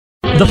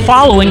The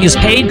following is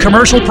paid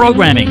commercial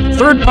programming.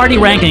 Third-party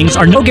rankings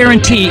are no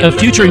guarantee of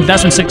future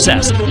investment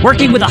success.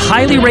 Working with a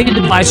highly rated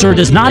advisor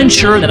does not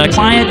ensure that a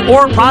client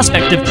or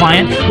prospective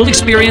client will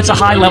experience a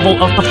high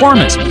level of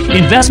performance.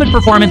 Investment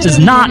performance is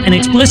not an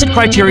explicit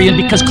criterion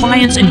because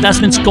clients'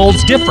 investment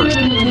goals differ.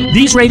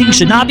 These ratings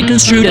should not be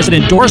construed as an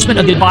endorsement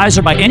of the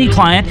advisor by any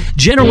client.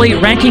 Generally,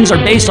 rankings are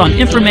based on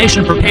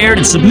information prepared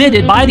and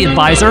submitted by the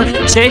advisor.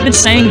 Statements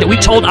saying that we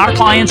told our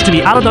clients to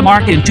be out of the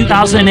market in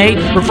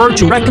 2008 refer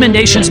to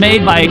recommendations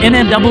made by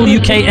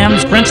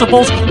MMWKM's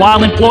principals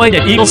while employed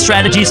at Eagle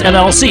Strategies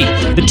LLC.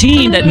 The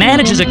team that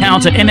manages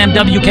accounts at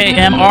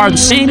MMWKM are the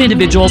same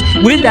individuals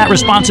with that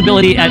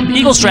responsibility at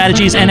Eagle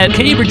Strategies and at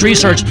Cambridge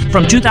Research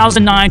from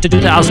 2009 to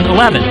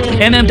 2011.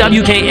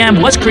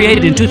 MMWKM was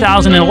created in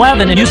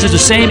 2011 and uses the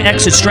same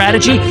exit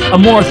strategy. A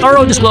more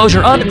thorough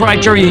disclosure of the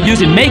criteria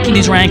used in making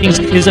these rankings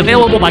is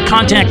available by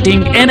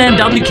contacting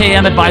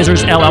MMWKM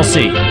Advisors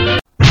LLC.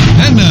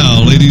 And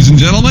now, ladies and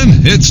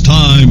gentlemen, it's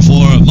time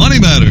for Money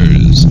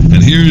Matters.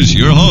 And here's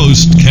your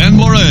host, Ken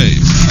Moray.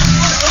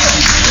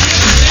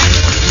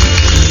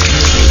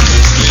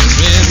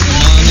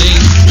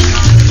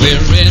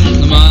 We're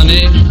in the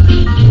money.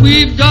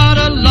 We've got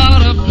a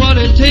lot of what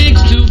it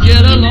takes to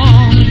get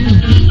along.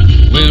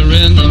 We're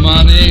in the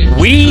money.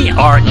 We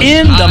are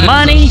in the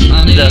money.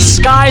 The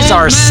skies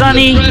are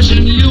sunny.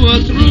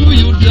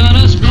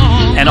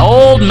 An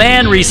old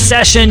man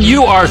recession,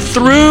 you are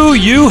through.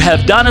 You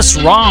have done us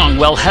wrong.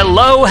 Well,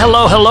 hello,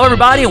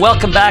 everybody.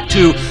 Welcome back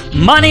to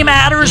Money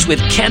Matters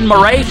with Ken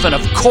Moraif. And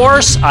of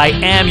course, I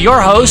am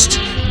your host,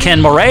 Ken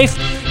Moraif.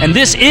 And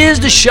this is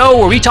the show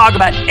where we talk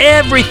about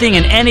everything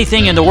and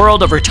anything in the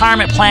world of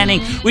retirement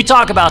planning. We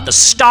talk about the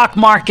stock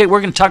market.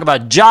 We're going to talk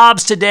about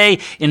jobs today,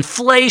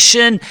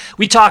 inflation.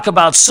 We talk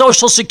about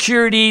Social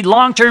Security,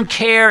 long-term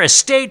care,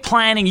 estate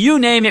planning, you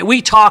name it.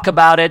 We talk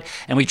about it,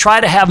 and we try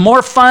to have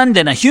more fun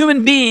than a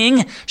human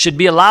being should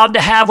be allowed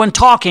to have when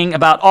talking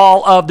about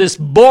all of this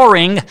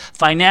boring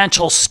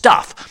financial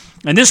stuff.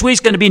 And this week's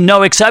going to be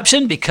no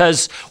exception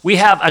because we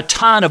have a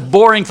ton of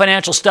boring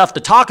financial stuff to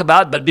talk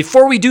about. But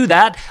before we do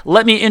that,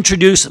 let me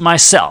introduce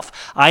myself.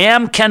 I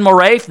am Ken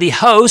Moraif, the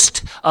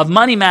host of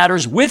Money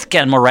Matters with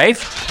Ken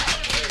Moraif.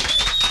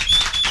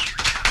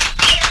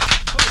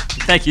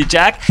 Thank you,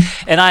 Jack.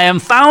 And I am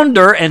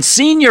founder and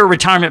senior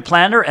retirement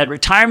planner at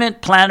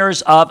Retirement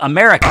Planners of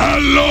America. I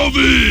love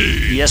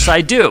it! Yes,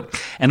 I do.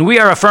 And we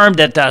are a firm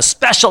that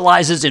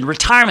specializes in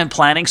retirement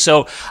planning.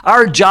 So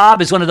our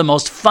job is one of the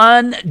most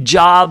fun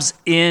jobs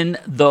in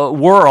the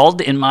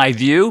world, in my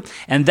view.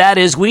 And that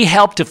is we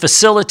help to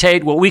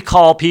facilitate what we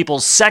call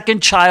people's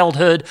second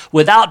childhood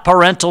without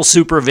parental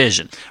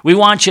supervision. We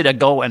want you to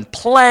go and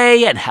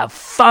play and have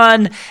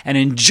fun and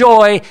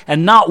enjoy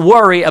and not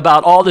worry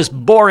about all this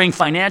boring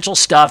financial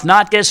stuff,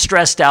 not get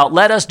stressed out.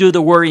 Let us do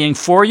the worrying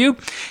for you.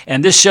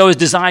 And this show is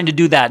designed to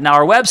do that. Now,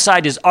 our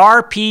website is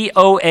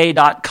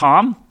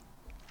rpoa.com.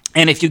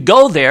 And if you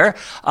go there,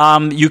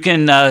 you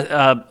can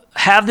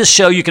have this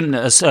show. You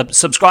can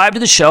subscribe to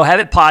the show, have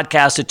it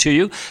podcasted to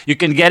you. You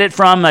can get it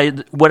from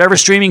whatever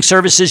streaming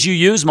services you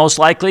use. Most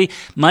likely,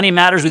 Money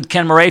Matters with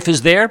Ken Moraif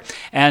is there.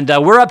 And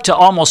we're up to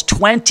almost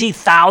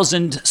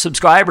 20,000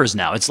 subscribers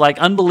now. It's like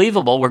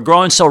unbelievable. We're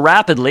growing so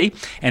rapidly.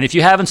 And if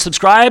you haven't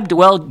subscribed,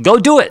 well, go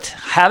do it.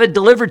 Have it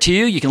delivered to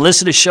you. You can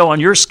listen to the show on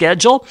your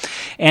schedule.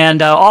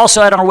 And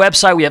also at our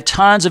website, we have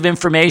tons of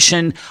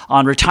information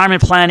on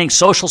retirement planning,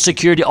 Social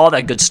Security, all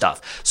that good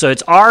stuff. So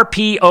it's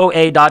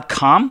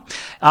rpoa.com.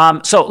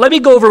 So let me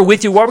go over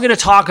with you what we're going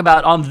to talk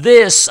about on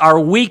this, our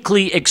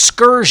weekly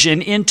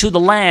excursion into the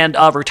land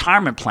of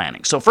retirement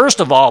planning. So first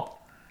of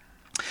all,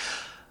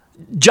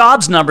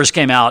 jobs numbers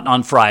came out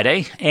on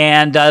Friday,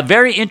 and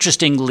very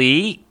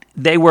interestingly,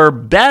 they were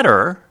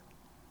better,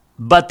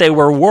 but they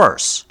were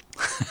worse.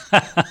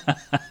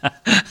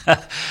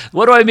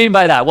 What do I mean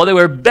by that? Well, they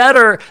were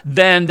better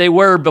than they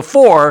were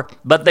before,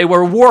 but they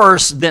were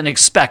worse than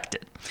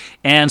expected.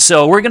 And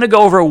so we're going to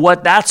go over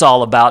what that's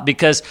all about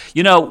because,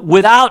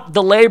 without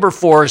the labor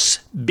force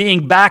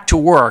being back to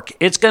work,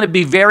 it's going to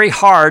be very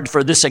hard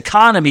for this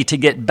economy to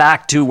get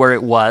back to where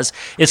it was.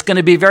 It's going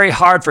to be very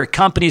hard for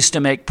companies to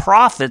make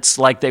profits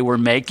like they were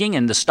making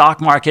and the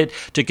stock market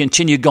to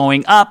continue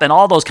going up and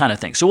all those kind of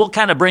things. So we'll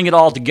kind of bring it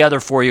all together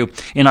for you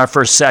in our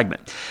first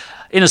segment.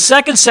 In the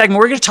second segment,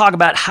 we're going to talk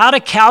about how to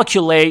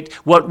calculate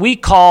what we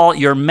call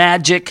your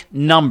magic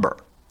number.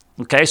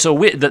 Okay, so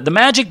the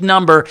magic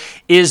number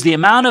is the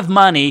amount of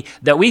money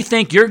that we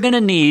think you're going to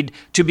need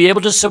to be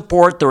able to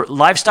support the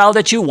lifestyle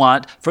that you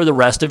want for the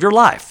rest of your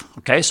life.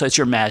 Okay, so it's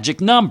your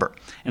magic number.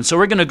 And so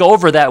we're going to go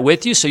over that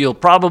with you. So you'll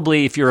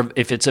probably,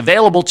 if it's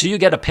available to you,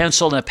 get a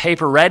pencil and a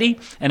paper ready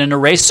and an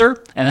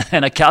eraser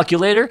and a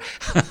calculator.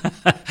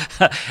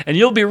 And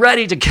you'll be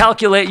ready to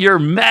calculate your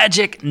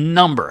magic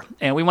number.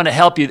 And we want to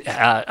help you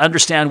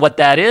understand what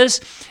that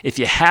is. If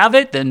you have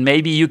it, then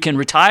maybe you can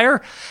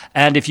retire.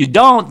 And if you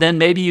don't, then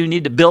maybe you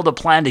need to build a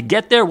plan to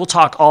get there. We'll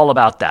talk all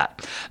about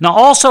that. Now,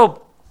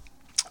 also,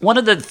 one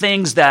of the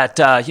things that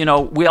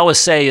we always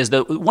say is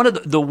that one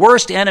of the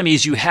worst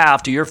enemies you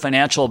have to your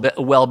financial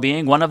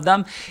well-being, one of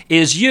them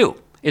is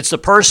you. It's the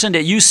person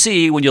that you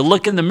see when you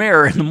look in the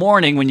mirror in the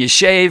morning when you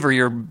shave or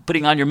you're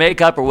putting on your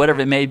makeup or whatever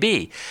it may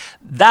be.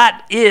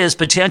 That is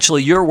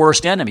potentially your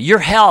worst enemy. Your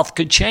health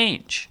could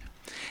change.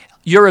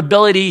 Your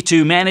ability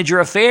to manage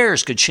your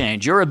affairs could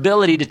change. Your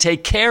ability to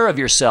take care of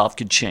yourself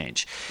could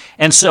change.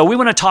 And so we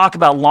want to talk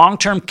about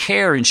long-term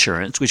care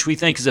insurance, which we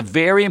think is a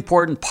very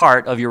important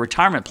part of your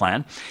retirement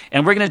plan.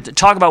 And we're going to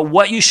talk about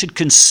what you should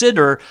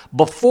consider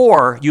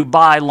before you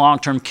buy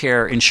long-term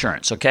care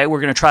insurance, okay?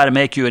 We're going to try to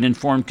make you an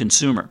informed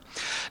consumer.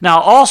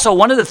 Now, also,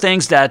 one of the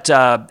things that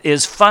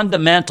is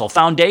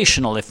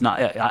foundational, if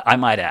not, I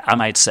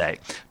might say,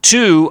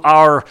 to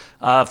our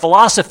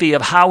philosophy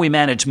of how we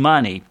manage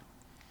money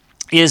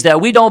is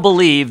that we don't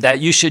believe that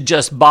you should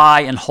just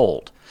buy and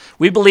hold.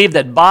 We believe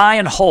that buy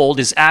and hold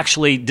is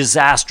actually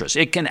disastrous.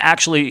 It can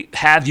actually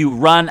have you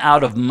run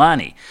out of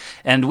money.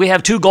 And we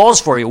have two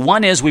goals for you.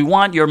 One is we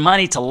want your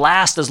money to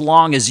last as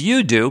long as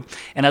you do.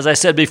 And as I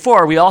said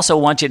before, we also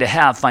want you to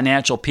have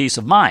financial peace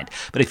of mind.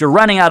 But if you're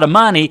running out of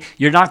money,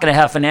 you're not going to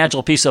have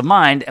financial peace of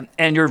mind,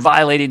 and you're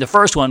violating the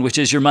first one, which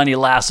is your money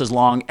lasts as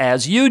long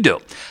as you do.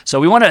 So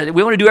we want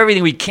to do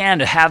everything we can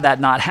to have that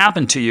not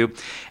happen to you.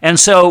 And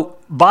so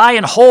buy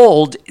and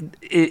hold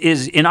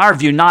is, in our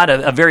view, not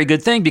a very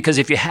good thing, because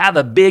if you have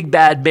a big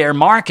bad bear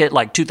market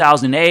like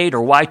 2008 or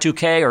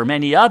Y2K or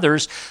many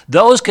others,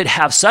 those could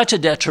have such a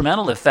detrimental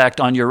effect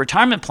on your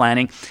retirement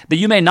planning that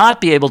you may not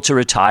be able to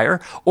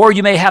retire, or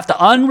you may have to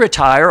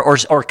unretire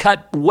or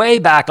cut way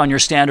back on your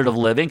standard of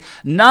living,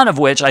 none of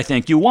which I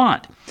think you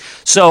want.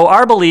 So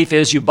our belief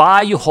is you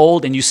buy, you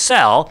hold, and you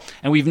sell,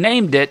 and we've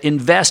named it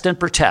Invest and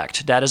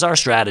Protect. That is our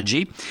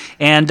strategy.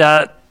 And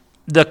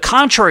the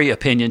contrary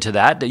opinion to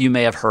that you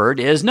may have heard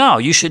is, no,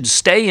 you should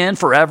stay in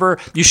forever.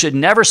 You should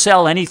never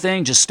sell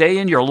anything. Just stay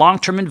in. You're a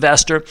long-term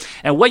investor.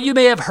 And what you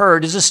may have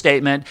heard is a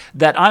statement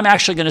that I'm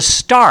actually going to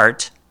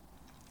start,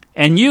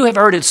 and you have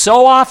heard it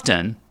so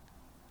often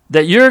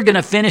that you're going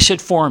to finish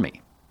it for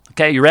me.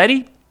 Okay, you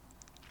ready?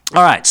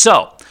 All right,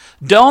 so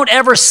don't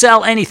ever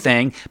sell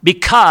anything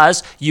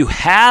because you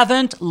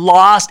haven't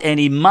lost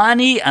any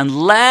money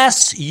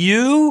unless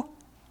you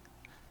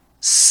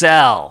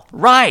sell.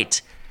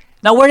 Right.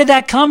 Now, where did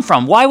that come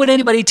from? Why would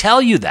anybody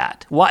tell you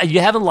that? Why you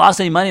haven't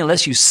lost any money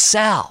unless you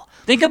sell?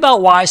 Think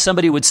about why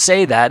somebody would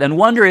say that and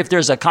wonder if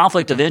there's a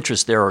conflict of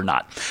interest there or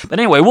not. But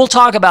anyway, we'll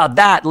talk about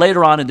that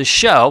later on in the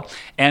show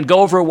and go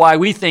over why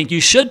we think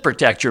you should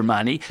protect your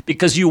money,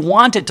 because you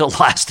want it to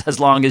last as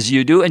long as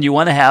you do and you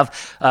want to have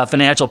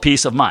financial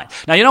peace of mind.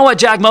 Now, you know what,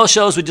 Jack? Most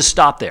shows would just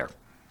stop there.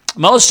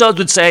 Most shows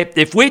would say,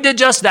 if we did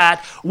just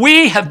that,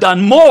 we have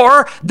done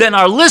more than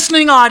our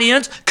listening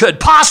audience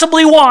could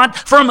possibly want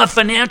from a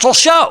financial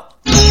show.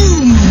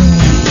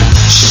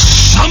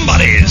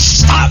 Somebody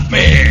stop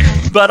me!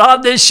 But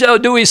on this show,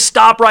 do we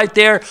stop right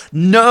there?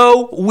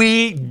 No,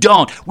 we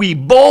don't. We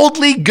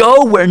boldly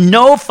go where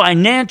no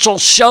financial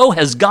show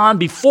has gone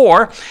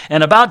before.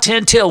 And about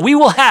 10 till, we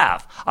will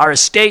have our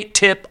estate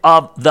tip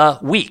of the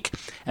week.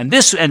 And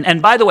this,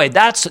 and by the way,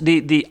 that's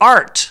the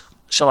art,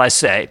 shall I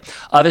say,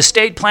 of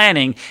estate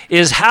planning,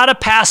 is how to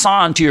pass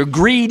on to your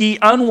greedy,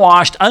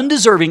 unwashed,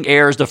 undeserving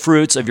heirs the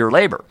fruits of your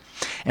labor.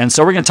 And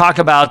so we're going to talk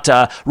about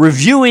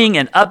reviewing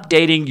and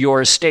updating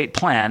your estate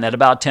plan at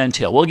about 10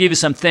 till. We'll give you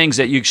some things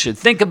that you should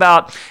think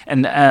about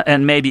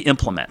and maybe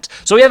implement.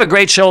 So we have a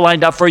great show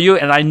lined up for you,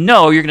 and I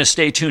know you're going to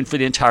stay tuned for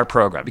the entire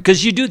program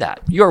because you do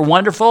that. You're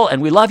wonderful,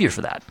 and we love you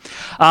for that.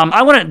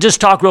 I want to just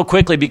talk real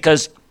quickly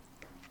because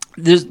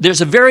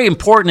there's a very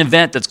important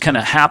event that's going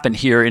to happen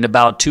here in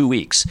about 2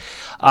 weeks.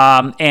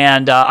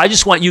 And I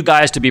just want you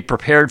guys to be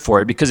prepared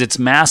for it because it's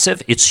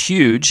massive, it's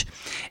huge.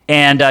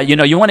 And,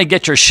 you want to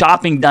get your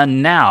shopping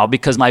done now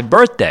because my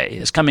birthday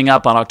is coming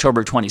up on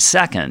October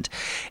 22nd.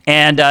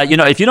 And,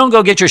 if you don't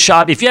go get your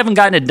shop, if you haven't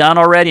gotten it done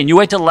already and you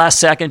wait till the last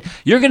second,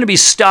 you're going to be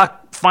stuck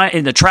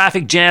in the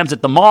traffic jams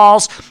at the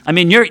malls. I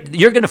mean, you're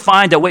going to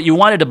find that what you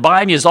wanted to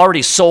buy me is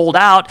already sold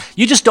out.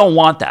 You just don't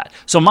want that.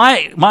 So my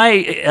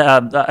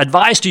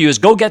advice to you is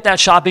go get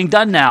that shopping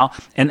done now,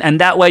 and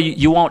that way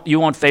you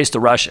won't face the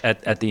rush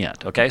at the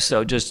end. Okay,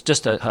 so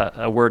just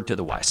a word to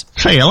the wise.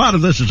 Hey, a lot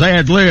of this is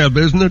ad lib,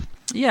 isn't it?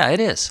 Yeah, it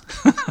is.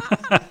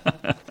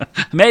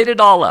 Made it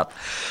all up.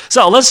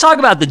 So let's talk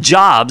about the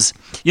jobs.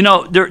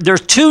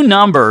 There's two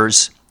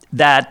numbers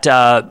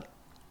that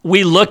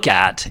we look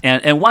at,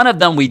 and one of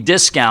them we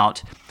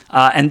discount,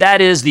 and that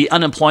is the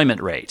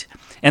unemployment rate.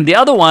 And the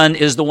other one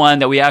is the one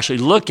that we actually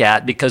look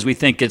at because we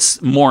think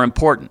it's more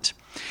important.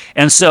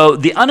 And so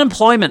the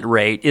unemployment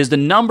rate is the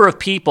number of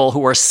people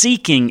who are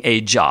seeking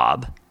a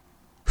job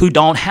who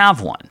don't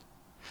have one.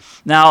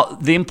 Now,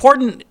 the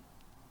important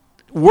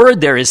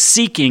word there is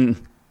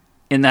seeking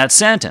in that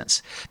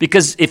sentence,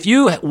 because if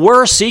you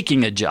were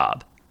seeking a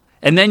job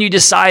and then you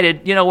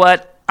decided, you know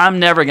what, I'm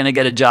never going to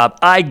get a job,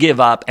 I give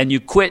up, and you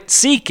quit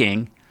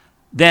seeking,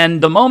 then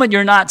the moment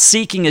you're not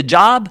seeking a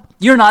job,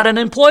 you're not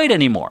unemployed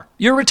anymore.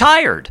 You're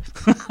retired.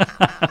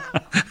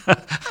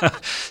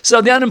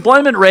 So the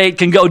unemployment rate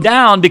can go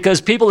down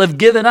because people have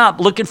given up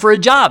looking for a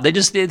job. They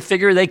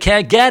figure they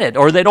can't get it,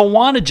 or they don't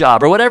want a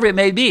job, or whatever it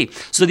may be.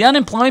 So the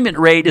unemployment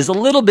rate is a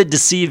little bit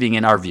deceiving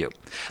in our view.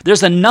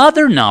 There's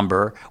another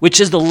number,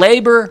 which is the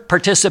labor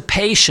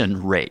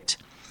participation rate.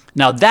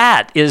 Now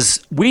that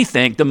is, we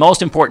think, the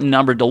most important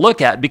number to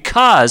look at,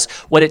 because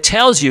what it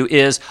tells you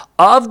is,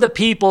 of the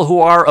people who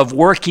are of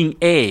working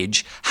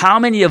age, how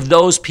many of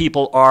those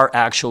people are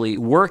actually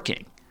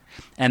working?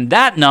 And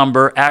that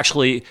number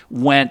actually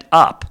went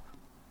up.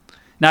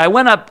 Now, it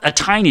went up a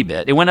tiny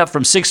bit. It went up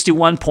from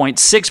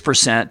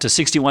 61.6% to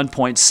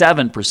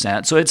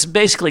 61.7%. So it's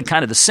basically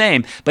kind of the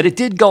same, but it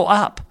did go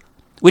up,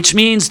 which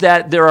means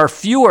that there are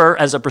fewer,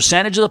 as a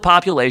percentage of the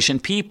population,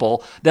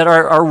 people that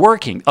are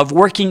working, of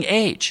working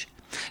age.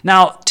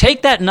 Now,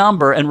 take that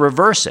number and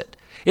reverse it.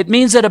 It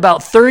means that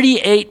about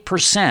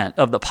 38%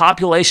 of the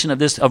population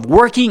of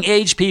working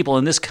age people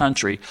in this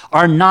country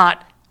are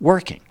not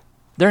working.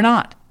 They're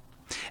not.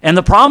 And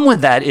the problem with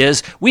that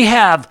is we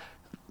have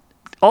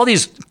all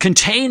these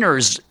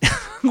containers,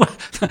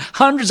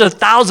 hundreds of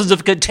thousands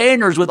of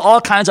containers with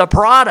all kinds of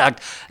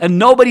product, and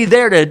nobody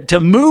there to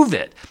move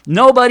it,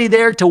 nobody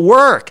there to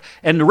work.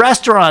 And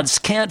restaurants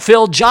can't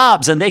fill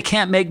jobs, and they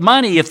can't make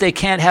money if they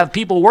can't have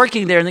people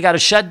working there, and they got to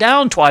shut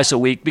down twice a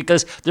week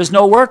because there's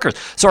no workers.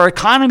 So our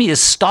economy is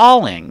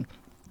stalling.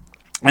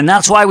 And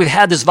that's why we've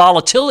had this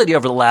volatility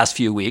over the last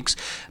few weeks,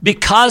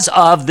 because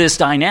of this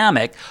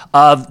dynamic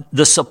of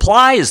the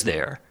supply is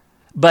there,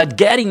 but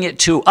getting it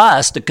to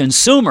us, the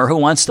consumer who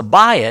wants to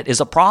buy it,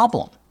 is a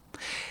problem.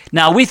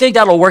 Now, we think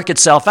that'll work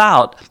itself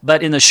out,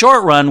 but in the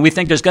short run, we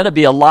think there's going to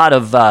be a lot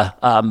of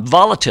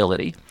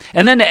volatility.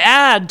 And then to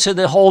add to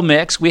the whole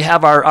mix, we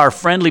have our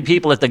friendly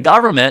people at the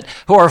government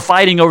who are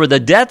fighting over the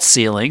debt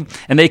ceiling,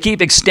 and they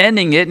keep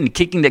extending it and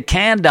kicking the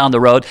can down the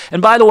road.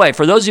 And by the way,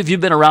 for those of you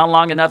who've been around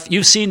long enough,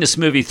 you've seen this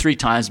movie 3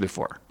 times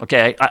before.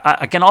 Okay,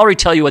 I can already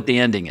tell you what the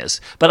ending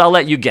is, but I'll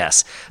let you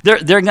guess.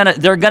 They're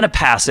gonna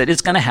pass it.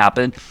 It's gonna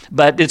happen,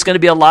 but it's gonna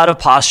be a lot of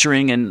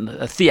posturing and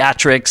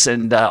theatrics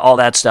and all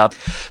that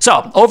stuff.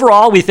 So overall,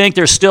 we think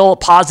there's still a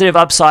positive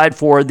upside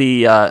for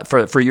the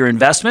for your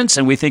investments,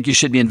 and we think you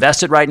should be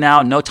invested right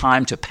now. No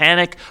time to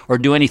panic or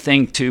do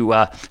anything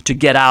to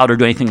get out or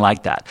do anything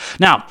like that.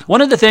 Now, one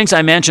of the things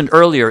I mentioned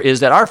earlier is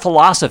that our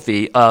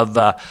philosophy of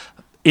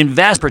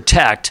invest,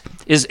 protect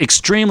is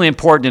extremely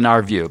important in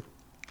our view.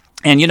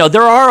 And, you know,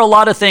 there are a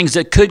lot of things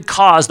that could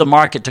cause the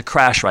market to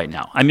crash right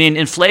now. I mean,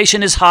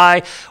 inflation is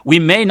high. We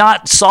may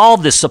not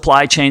solve this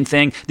supply chain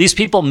thing. These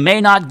people may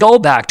not go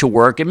back to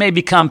work. It may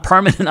become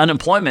permanent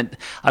unemployment.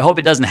 I hope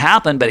it doesn't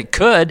happen, but it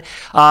could.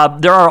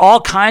 There are all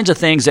kinds of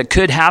things that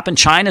could happen.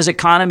 China's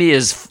economy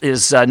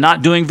is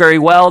not doing very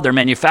well. Their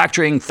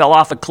manufacturing fell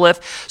off a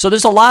cliff. So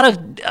there's a lot of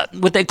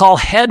what they call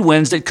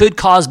headwinds that could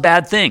cause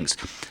bad things.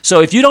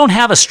 So if you don't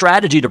have a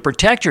strategy to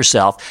protect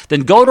yourself,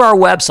 then go to our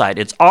website.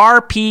 It's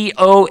rpoa.com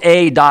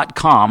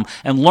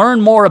and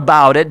learn more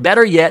about it.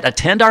 Better yet,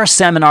 attend our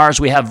seminars.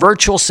 We have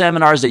virtual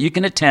seminars that you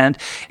can attend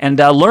and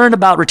learn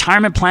about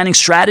retirement planning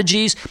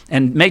strategies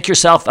and make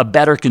yourself a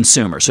better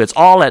consumer. So it's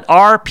all at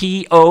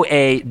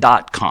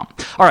rpoa.com.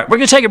 All right, we're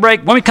going to take a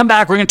break. When we come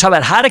back, we're going to talk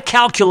about how to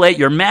calculate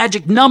your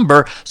magic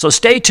number. So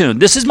stay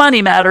tuned. This is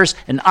Money Matters,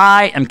 and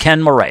I am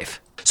Ken Moraif.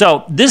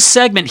 So this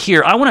segment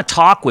here, I want to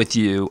talk with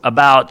you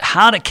about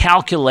how to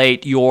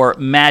calculate your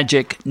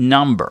magic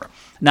number.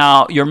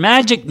 Now, your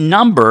magic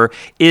number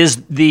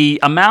is the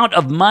amount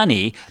of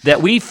money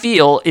that we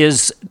feel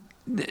is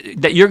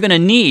that you're going to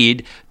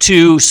need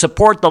to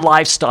support the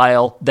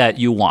lifestyle that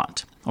you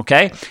want.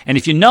 Okay? And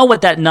if you know what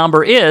that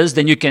number is,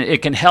 then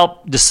it can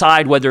help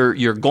decide whether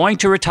you're going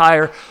to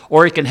retire,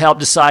 or it can help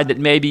decide that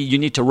maybe you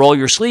need to roll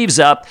your sleeves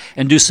up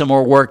and do some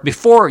more work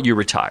before you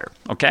retire.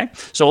 Okay?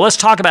 So let's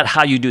talk about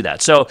how you do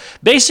that. So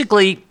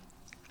basically,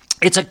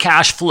 it's a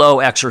cash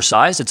flow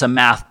exercise. It's a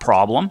math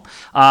problem.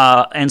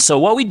 And so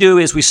what we do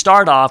is we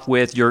start off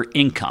with your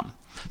income.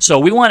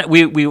 So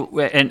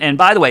and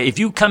by the way, if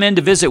you come in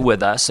to visit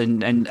with us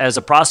and as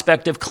a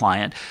prospective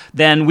client,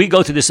 then we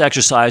go through this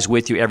exercise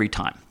with you every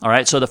time. All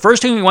right. So the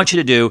first thing we want you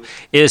to do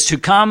is to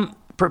come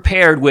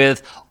prepared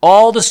with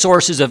all the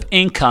sources of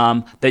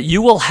income that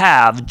you will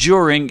have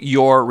during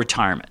your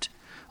retirement.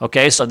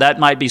 Okay, so that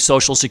might be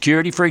Social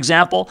Security, for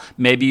example.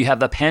 Maybe you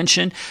have a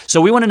pension.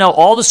 So we want to know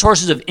all the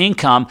sources of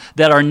income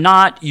that are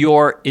not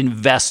your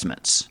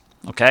investments.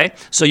 Okay,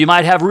 so you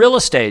might have real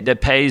estate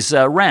that pays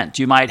rent.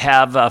 You might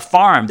have a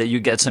farm that you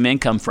get some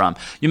income from.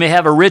 You may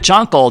have a rich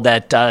uncle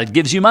that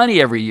gives you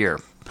money every year.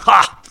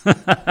 Ha!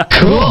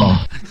 Cool.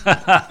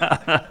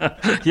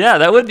 Yeah,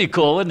 that would be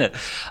cool, wouldn't it?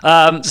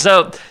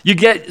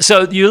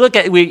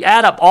 We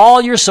add up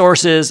all your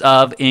sources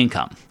of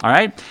income. All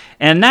right.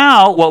 And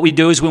now what we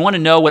do is we want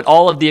to know what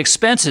all of the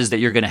expenses that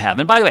you're going to have.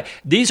 And by the way,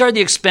 these are the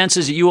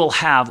expenses that you will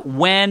have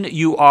when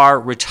you are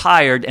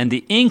retired and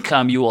the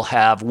income you will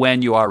have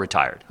when you are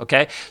retired,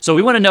 okay? So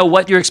we want to know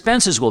what your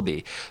expenses will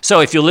be. So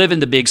if you live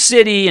in the big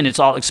city and it's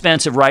all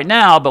expensive right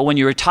now, but when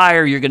you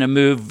retire, you're going to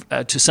move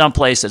to some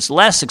place that's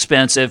less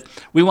expensive,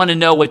 we want to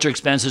know what your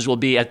expenses will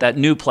be at that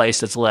new place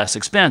that's less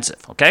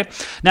expensive, okay?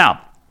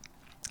 Now,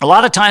 a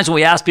lot of times when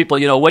we ask people,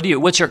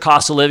 what's your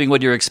cost of living,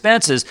 what are your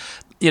expenses?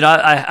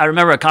 I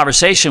remember a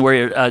conversation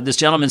where this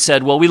gentleman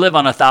said, well, we live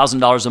on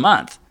 $1,000 a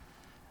month.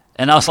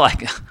 And I was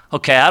like,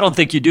 okay, I don't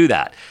think you do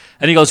that.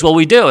 And he goes, well,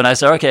 we do. And I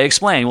said, okay,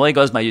 explain. Well, he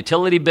goes, my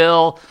utility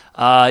bill,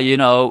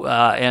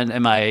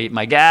 and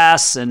my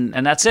gas,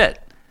 and that's it.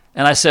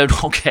 And I said,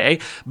 okay,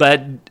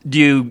 but do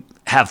you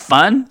have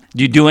fun?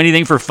 Do you do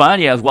anything for fun?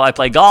 He goes, well, I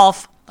play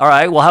golf. All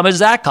right, well, how much does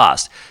that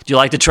cost? Do you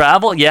like to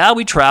travel? Yeah,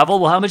 we travel.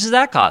 Well, how much does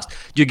that cost?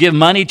 Do you give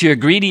money to your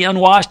greedy,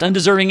 unwashed,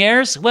 undeserving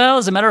heirs? Well,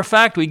 as a matter of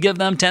fact, we give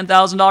them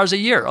 $10,000 a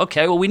year.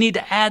 Okay, well, we need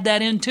to add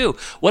that in too.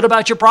 What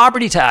about your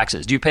property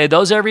taxes? Do you pay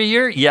those every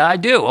year? Yeah, I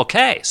do.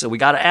 Okay, so we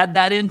got to add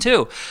that in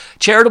too.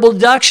 Charitable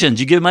deductions.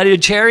 You give money to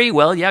charity?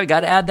 Well, yeah, we got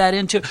to add that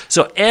in too.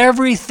 So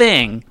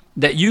everything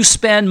that you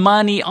spend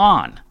money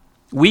on,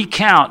 we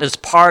count as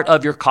part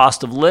of your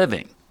cost of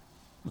living.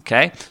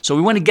 Okay, so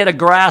we want to get a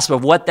grasp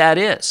of what that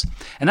is,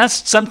 and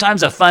that's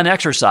sometimes a fun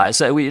exercise.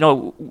 So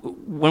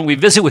when we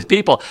visit with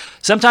people,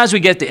 sometimes we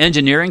get the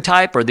engineering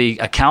type or the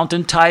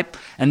accountant type,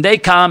 and they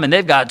come and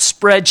they've got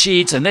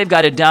spreadsheets and they've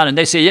got it down, and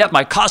they say, "Yep,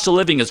 my cost of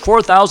living is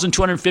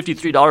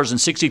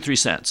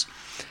 $4,253.63."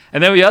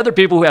 And then we have other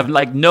people who have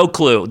no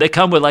clue. They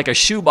come with a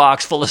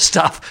shoebox full of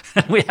stuff,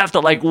 and we have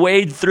to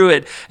wade through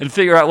it and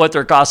figure out what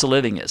their cost of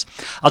living is.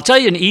 I'll tell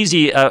you an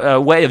easy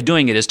way of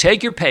doing it is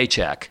take your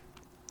paycheck,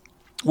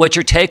 what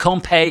your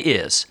take-home pay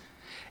is.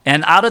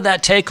 And out of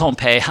that take-home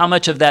pay, how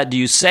much of that do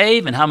you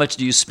save and how much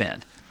do you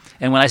spend?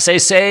 And when I say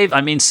save, I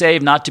mean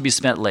save not to be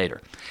spent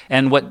later.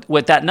 And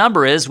what that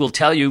number is will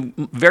tell you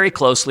very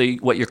closely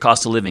what your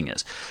cost of living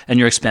is and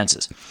your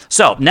expenses.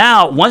 So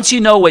now, once you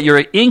know what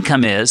your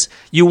income is,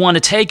 you want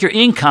to take your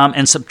income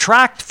and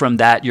subtract from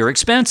that your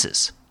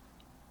expenses.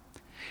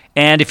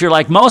 And if you're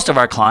like most of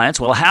our clients,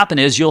 what will happen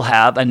is you'll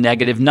have a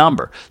negative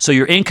number. So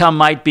your income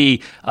might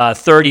be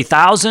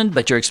 $30,000,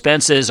 but your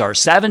expenses are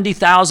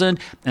 $70,000,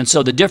 and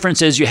so the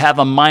difference is you have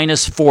a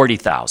minus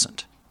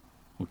 $40,000.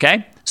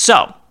 Okay?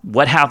 So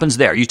what happens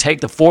there? You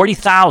take the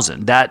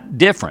 $40,000, that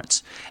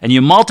difference, and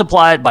you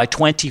multiply it by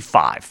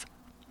 25.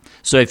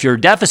 So if your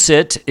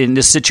deficit in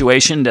this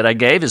situation that I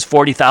gave is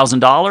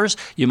 $40,000,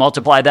 you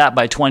multiply that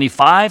by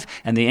 25,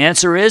 and the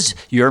answer is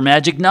your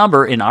magic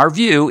number, in our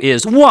view,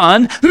 is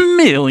 $1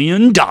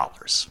 million.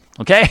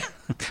 Okay?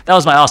 That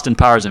was my Austin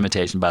Powers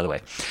imitation, by the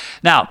way.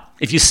 Now,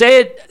 if you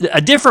say it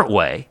a different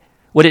way,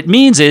 what it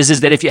means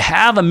is that if you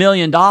have $1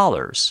 million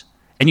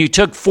and you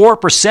took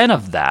 4%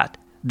 of that,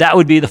 that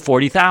would be the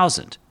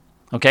 $40,000.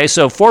 Okay,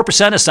 so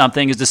 4% of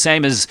something is the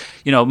same as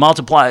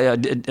multiply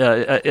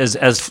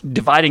as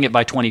dividing it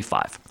by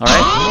 25. All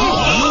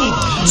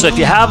right. So if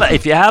you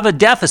have a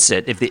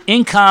deficit, if the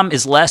income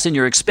is less than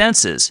your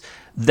expenses,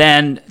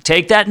 then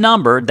take that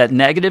number, that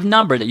negative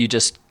number that you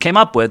just came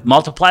up with,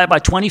 multiply it by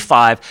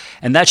 25,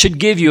 and that should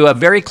give you a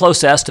very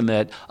close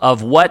estimate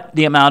of what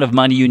the amount of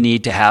money you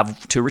need to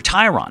have to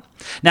retire on.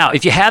 Now,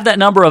 if you have that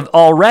number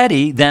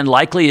already, then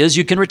likely is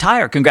you can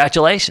retire.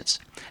 Congratulations.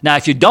 Now,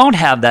 if you don't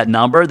have that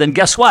number, then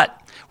guess what?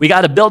 We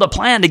got to build a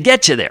plan to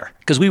get you there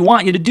because we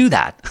want you to do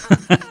that.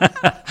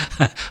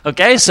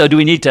 Okay, so do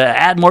we need to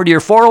add more to your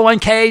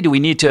 401k? Do we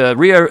need to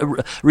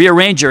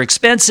rearrange your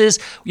expenses?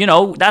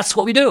 That's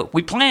what we do.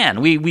 We plan.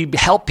 We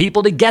help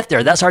people to get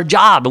there. That's our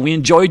job, and we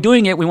enjoy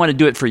doing it. We want to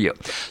do it for you.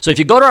 So if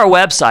you go to our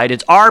website,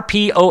 it's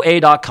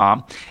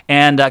rpoa.com,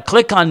 and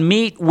click on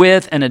Meet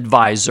with an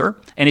Advisor.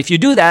 And if you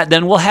do that,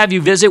 then we'll have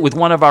you visit with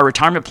one of our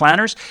retirement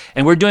planners,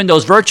 and we're doing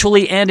those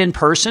virtually and in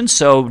person.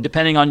 So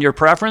depending on your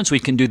preference, we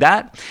can do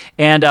that.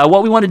 And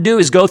what we want to do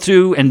is go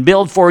through and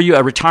build for you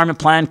a retirement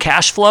plan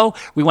cash flow.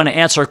 We want to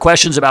answer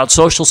questions about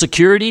Social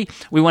Security.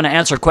 We want to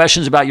answer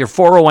questions about your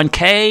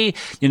 401k,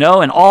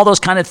 and all those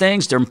kind of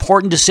things. They're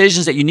important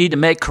decisions that you need to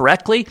make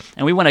correctly,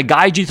 and we want to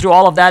guide you through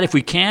all of that if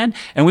we can,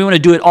 and we want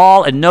to do it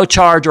all at no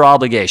charge or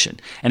obligation.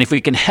 And if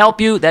we can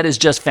help you, that is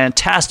just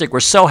fantastic.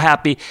 We're so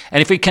happy.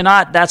 And if we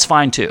cannot, that's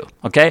fine too.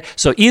 Okay?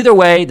 So either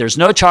way, there's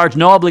no charge,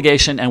 no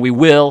obligation, and we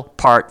will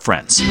part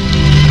friends.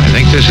 I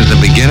think this is the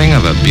beginning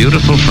of a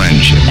beautiful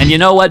friendship. And you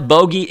know what?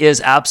 Bogey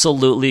is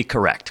absolutely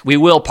correct. We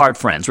will part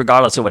friends,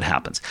 regardless of what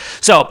happens.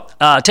 So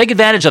take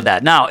advantage of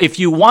that. Now, if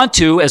you want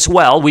to as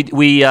well, we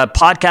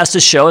podcast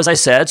this show, as I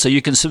said, so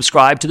you can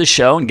subscribe to the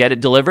show and get it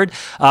delivered.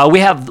 We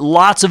have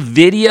lots of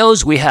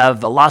videos. We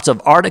have lots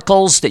of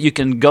articles that you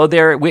can go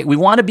there. We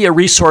want to be a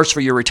resource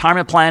for your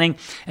retirement planning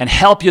and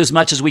help you as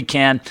much as we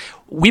can.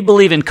 we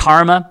believe in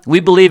karma. We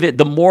believe it.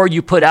 The more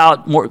you put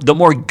out, the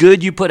more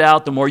good you put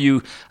out, the more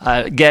you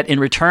get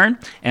in return.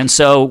 And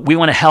so we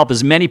want to help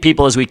as many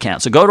people as we can.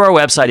 So go to our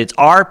website. It's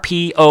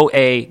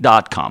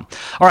rpoa.com.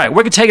 All right,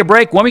 we're going to take a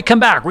break. When we come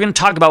back, we're going to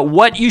talk about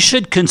what you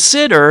should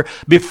consider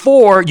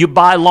before you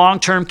buy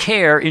long-term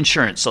care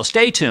insurance. So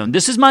stay tuned.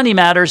 This is Money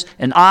Matters,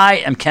 and I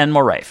am Ken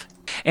Moraif.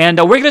 And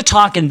we're going to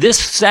talk in this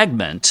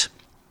segment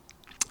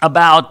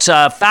about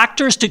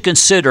factors to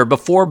consider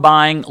before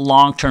buying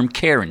long-term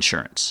care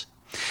insurance.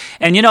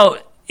 And you know,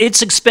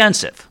 it's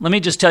expensive. Let me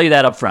just tell you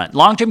that up front.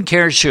 Long-term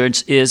care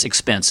insurance is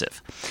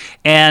expensive.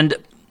 And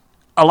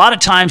a lot of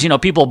times, you know,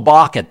 people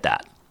balk at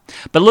that.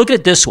 But look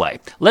at it this way.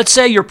 Let's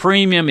say your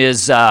premium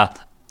is let's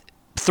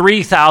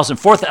call it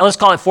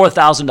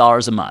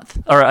 $4,000 a month,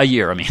 or a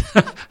year, I mean.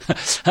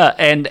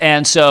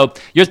 and so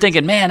you're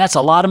thinking, man, that's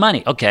a lot of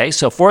money. Okay,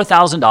 so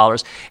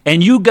 $4,000,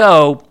 and you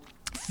go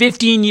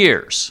 15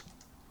 years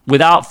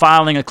without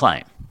filing a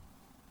claim.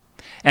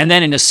 And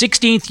then in the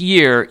 16th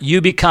year, you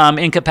become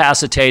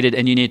incapacitated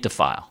and you need to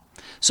file.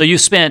 So you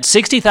spent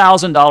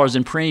 $60,000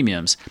 in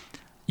premiums.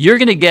 You're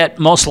going to get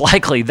most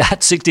likely that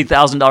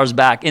 $60,000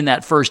 back in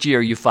that first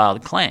year you filed a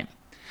claim.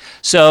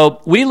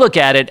 So we look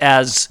at it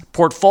as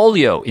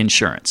portfolio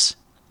insurance.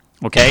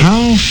 Okay?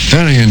 How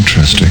very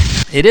interesting.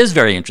 It is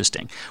very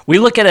interesting. We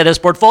look at it as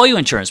portfolio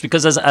insurance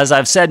because, as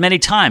I've said many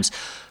times,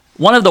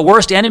 one of the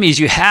worst enemies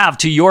you have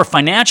to your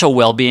financial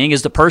well-being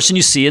is the person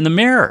you see in the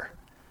mirror.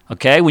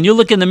 Okay, when you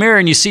look in the mirror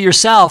and you see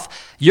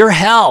yourself, your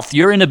health,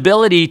 your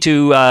inability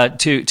to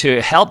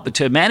help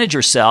to manage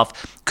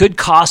yourself could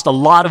cost a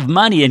lot of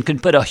money and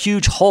could put a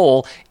huge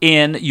hole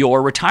in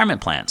your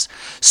retirement plans.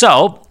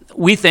 So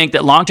we think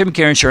that long-term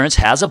care insurance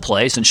has a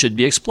place and should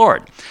be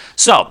explored.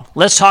 So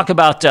let's talk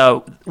about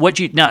now.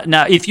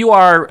 If you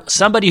are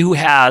somebody who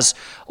has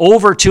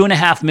over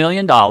 $2.5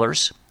 million.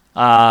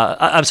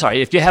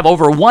 If you have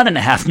over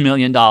 $1.5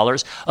 million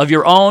of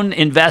your own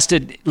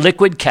invested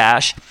liquid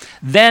cash,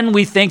 then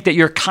we think that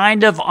you're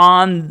kind of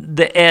on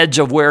the edge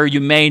of where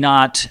you may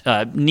not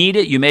need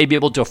it. You may be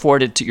able to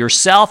afford it to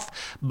yourself,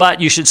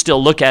 but you should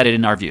still look at it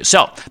in our view.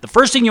 So the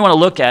first thing you want to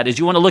look at is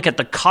you want to look at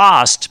the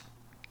cost.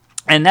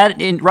 And that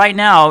right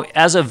now,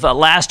 as of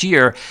last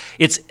year,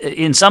 it's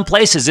in some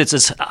places it's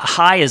as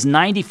high as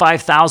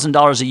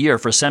 $95,000 a year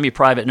for a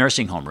semi-private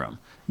nursing home room.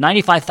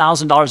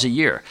 $95,000 a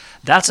year.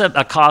 That's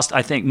a cost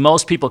I think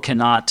most people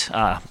cannot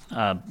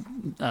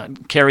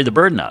carry the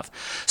burden of.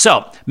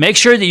 So make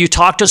sure that you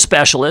talk to a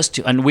specialist,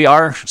 and we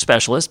are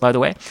specialists, by the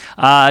way,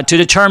 to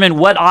determine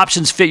what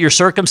options fit your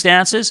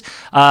circumstances,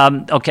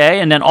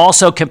 and then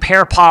also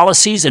compare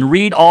policies and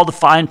read all the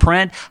fine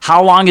print.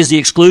 How long is the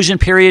exclusion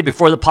period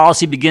before the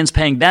policy begins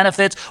paying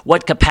benefits?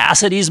 What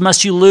capacities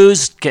must you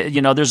lose?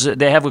 You know,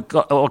 they have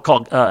what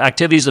called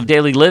activities of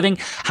daily living.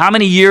 How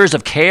many years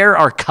of care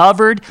are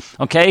covered?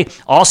 Okay.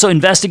 Also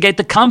investigate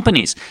the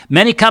companies.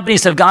 Many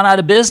companies have gone out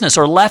of business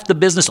or left the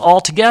business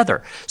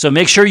altogether. So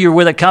make sure you're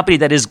with a company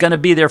that is going to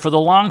be there for the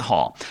long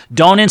haul.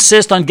 Don't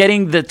insist on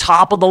getting the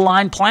top of the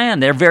line plan.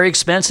 They're very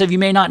expensive. You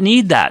may not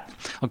need that.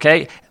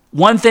 Okay.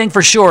 One thing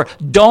for sure,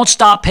 don't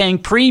stop paying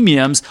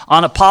premiums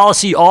on a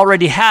policy you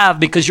already have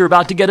because you're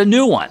about to get a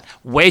new one.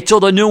 Wait till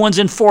the new one's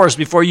in force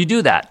before you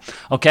do that,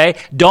 okay?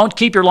 Don't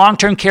keep your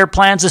long-term care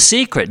plans a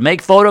secret.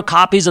 Make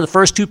photocopies of the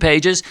first 2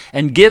 pages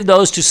and give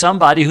those to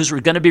somebody who's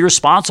going to be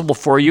responsible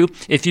for you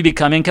if you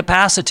become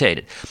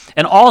incapacitated.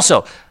 And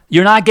also,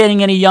 you're not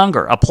getting any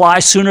younger. Apply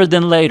sooner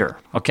than later,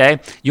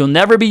 okay? You'll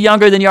never be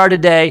younger than you are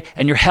today,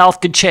 and your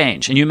health could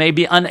change, and you may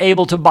be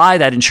unable to buy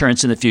that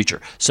insurance in the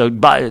future. So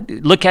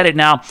look at it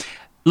now.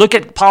 Look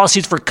at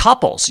policies for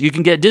couples. You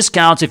can get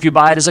discounts if you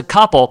buy it as a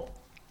couple.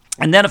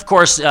 And then, of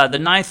course, the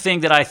ninth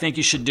thing that I think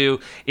you should do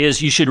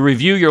is you should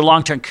review your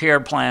long-term care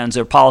plans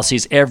or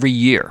policies every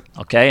year,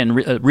 okay, and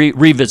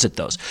revisit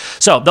those.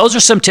 So those are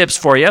some tips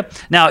for you.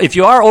 Now, if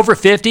you are over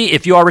 50,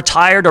 if you are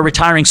retired or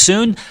retiring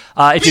soon,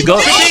 if you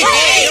go...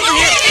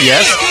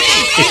 Yes.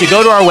 If you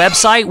go to our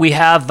website, we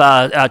have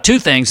 2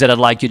 things that I'd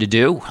like you to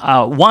do.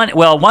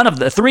 One of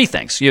the 3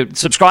 things. You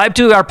subscribe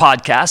to our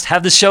podcast,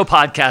 have the show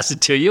podcasted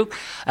to you.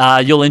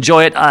 You'll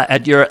enjoy it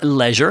at your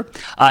leisure.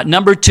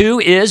 Number 2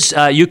 is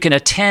you can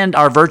attend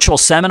our virtual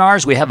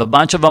seminars. We have a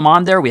bunch of them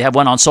on there. We have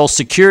one on Social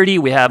Security.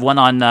 We have one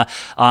on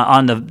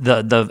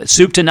the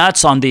soup to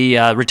nuts on the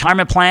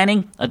retirement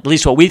planning, at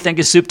least what we think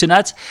is soup to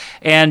nuts,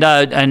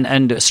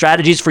 and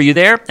strategies for you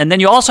there. And then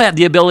you also have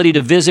the ability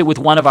to visit with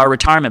one of our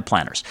retirement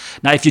planners.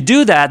 Now, if you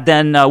do that,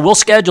 then we'll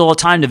schedule a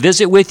time to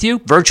visit with you,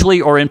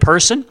 virtually or in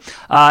person,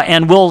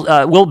 and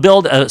we'll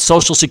build a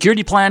Social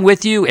Security plan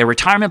with you, a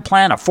retirement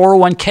plan, a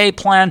 401k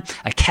plan,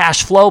 a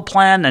cash flow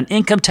plan, an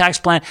income tax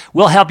plan.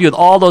 We'll help you with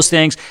all those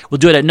things. We'll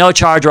do it at no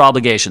charge or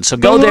obligation. So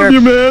go there. I love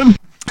you, man.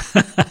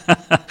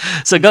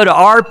 So go to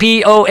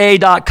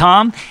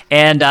rpoa.com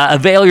and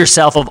avail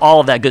yourself of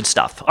all of that good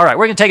stuff. All right,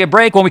 we're going to take a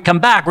break. When we come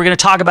back, we're going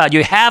to talk about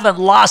you haven't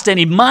lost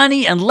any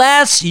money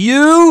unless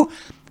you...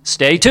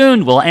 Stay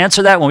tuned. We'll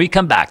answer that when we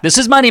come back. This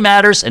is Money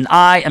Matters, and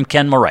I am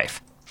Ken Moraif.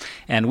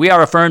 And we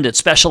are a firm that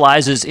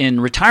specializes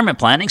in retirement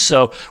planning.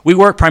 So we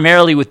work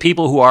primarily with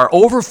people who are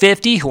over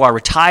 50, who are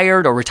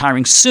retired or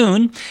retiring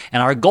soon.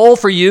 And our goal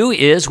for you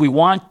is we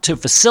want to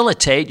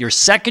facilitate your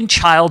second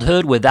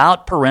childhood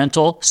without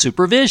parental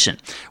supervision.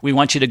 We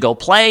want you to go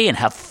play and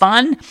have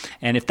fun.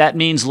 And if that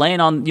means laying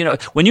on,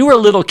 when you were a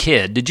little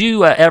kid, did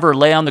you ever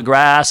lay on the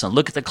grass and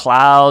look at the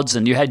clouds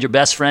and you had your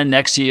best friend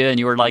next to you and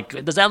you were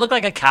like, does that look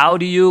like a cow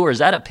to you, or is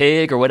that a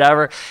pig or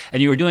whatever?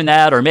 And you were doing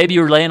that, or maybe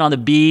you were laying on the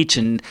beach,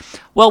 and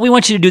well, we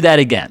want you to do that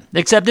again,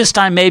 except this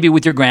time maybe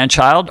with your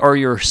grandchild or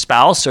your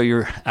spouse or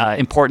your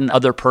important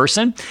other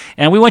person.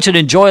 And we want you to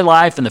enjoy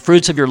life and the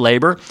fruits of your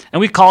labor. And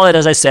we call it,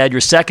 as I said,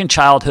 your second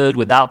childhood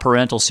without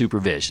parental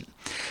supervision.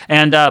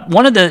 And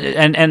one of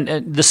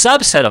the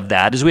subset of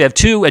that is we have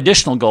two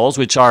additional goals,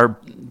 which are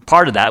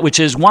part of that, which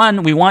is,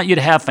 one, we want you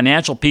to have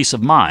financial peace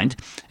of mind.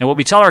 And what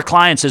we tell our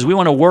clients is we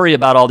want to worry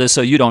about all this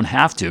so you don't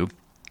have to.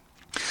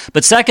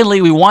 But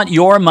secondly, we want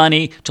your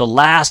money to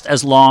last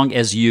as long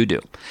as you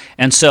do.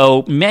 And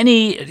so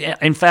many,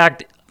 in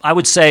fact, I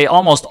would say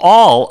almost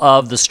all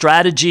of the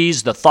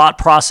strategies, the thought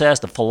process,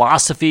 the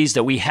philosophies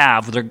that we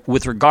have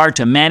with regard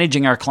to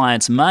managing our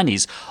clients'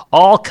 monies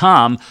all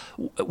come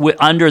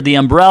under the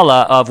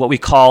umbrella of what we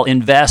call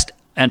invest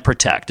and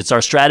protect. It's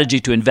our strategy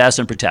to invest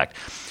and protect.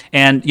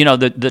 And,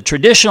 the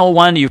traditional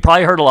one you've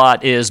probably heard a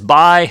lot is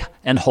buy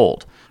and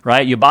hold.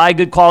 Right? You buy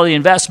good quality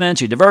investments,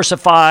 you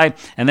diversify,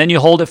 and then you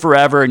hold it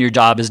forever and your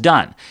job is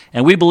done.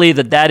 And we believe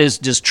that is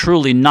just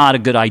truly not a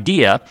good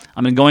idea.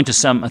 I'm going to go into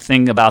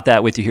something about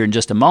that with you here in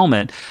just a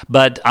moment.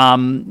 But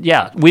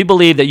we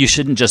believe that you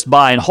shouldn't just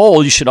buy and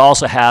hold. You should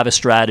also have a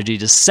strategy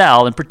to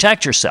sell and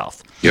protect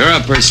yourself. You're a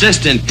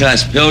persistent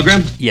cuss,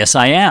 Pilgrim. Yes,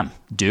 I am,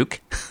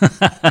 Duke.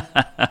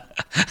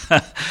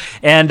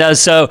 And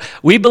so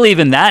we believe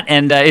in that,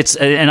 and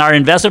our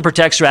investment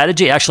protect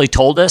strategy actually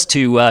told us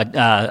to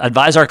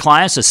advise our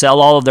clients to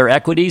sell all of their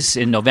equities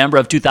in November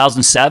of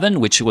 2007,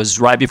 which was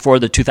right before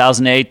the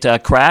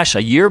 2008 crash,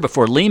 a year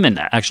before Lehman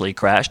actually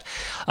crashed.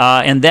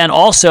 And then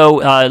also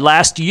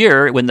last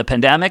year, when the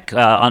pandemic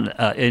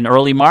in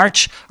early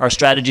March, our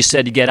strategy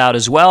said to get out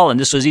as well, and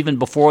this was even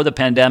before the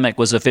pandemic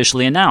was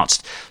officially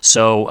announced.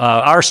 So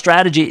our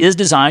strategy is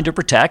designed to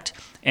protect.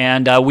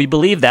 And we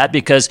believe that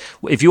because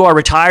if you are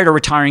retired or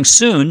retiring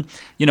soon,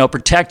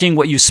 protecting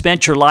what you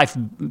spent your life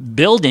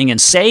building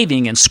and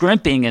saving and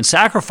scrimping and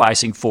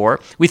sacrificing for,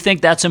 we think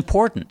that's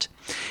important.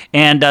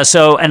 And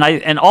also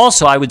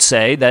I would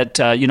say that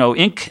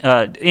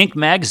Inc.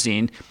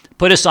 magazine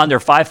put us on their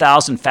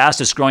 5,000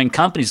 fastest growing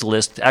companies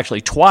list actually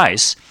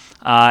twice.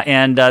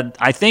 And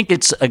I think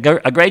it's a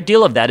great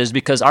deal of that is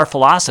because our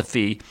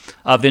philosophy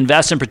of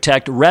invest and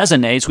protect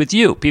resonates with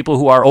you, people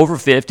who are over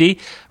 50,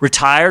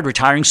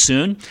 retiring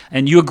soon,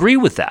 and you agree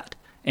with that.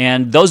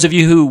 And those of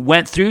you who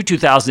went through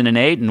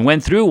 2008 and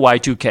went through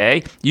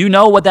Y2K, you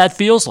know what that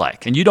feels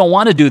like. And you don't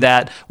want to do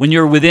that when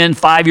you're within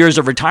 5 years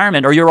of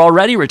retirement or you're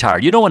already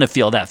retired. You don't want to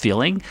feel that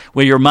feeling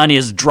where your money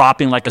is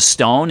dropping like a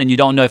stone and you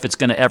don't know if it's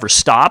going to ever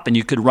stop and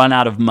you could run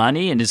out of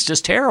money and it's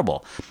just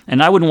terrible.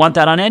 And I wouldn't want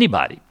that on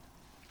anybody.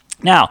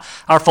 Now,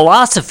 our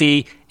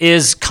philosophy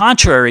is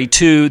contrary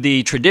to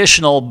the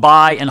traditional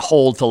buy and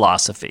hold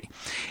philosophy.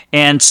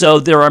 And so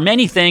there are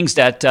many things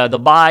that the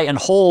buy and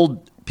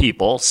hold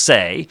people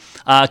say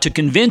to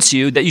convince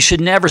you that you should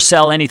never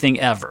sell anything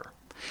ever.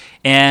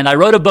 And I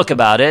wrote a book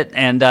about it,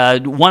 and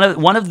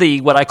one of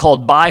the what I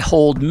called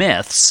buy-hold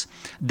myths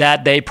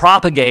that they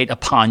propagate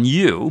upon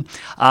you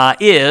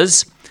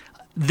is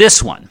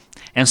this one.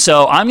 And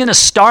so I'm going to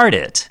start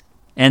it.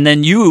 And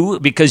then you,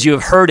 because you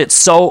have heard it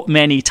so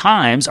many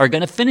times, are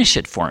going to finish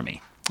it for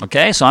me.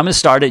 Okay? So I'm going to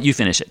start it, you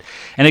finish it.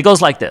 And it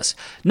goes like this.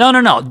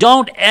 No.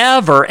 Don't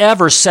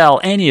ever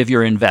sell any of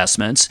your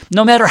investments,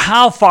 no matter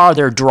how far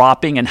they're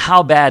dropping and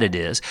how bad it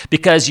is,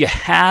 because you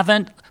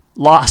haven't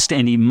lost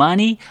any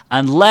money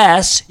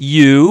unless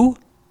you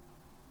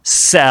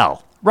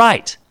sell.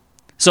 Right.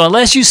 So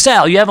unless you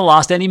sell, you haven't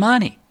lost any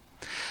money.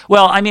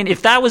 Well, I mean,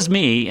 if that was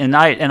me and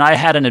I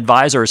had an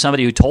advisor or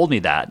somebody who told me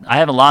that, I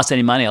haven't lost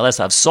any money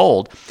unless I've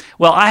sold.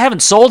 Well, I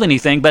haven't sold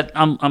anything, but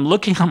I'm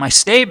looking on my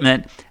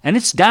statement and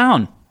it's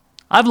down.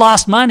 I've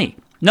lost money.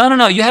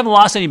 No, you haven't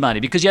lost any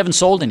money because you haven't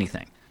sold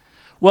anything.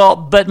 Well,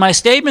 but my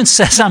statement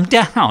says I'm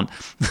down.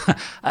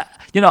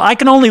 I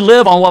can only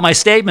live on what my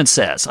statement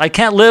says. I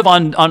can't live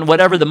on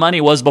whatever the money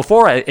was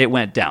before it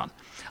went down.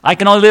 I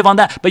can only live on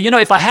that. But,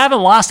 if I haven't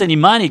lost any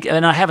money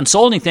and I haven't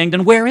sold anything,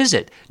 then where is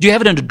it? Do you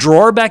have it in a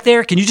drawer back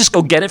there? Can you just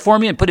go get it for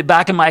me and put it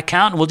back in my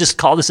account and we'll just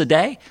call this a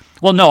day?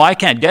 Well, no, I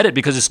can't get it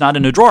because it's not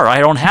in a drawer. I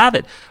don't have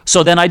it.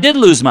 So then I did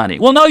lose money.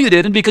 Well, no, you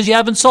didn't because you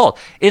haven't sold.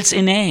 It's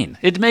inane.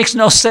 It makes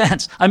no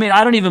sense. I mean,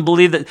 I don't even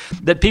believe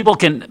that people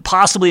can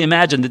possibly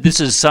imagine that this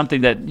is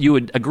something that you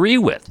would agree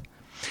with.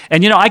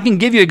 And, I can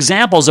give you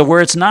examples of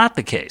where it's not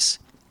the case.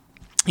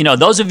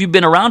 Those of you who've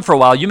been around for a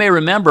while, you may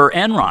remember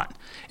Enron.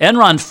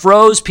 Enron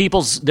froze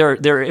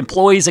their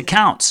employees'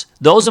 accounts.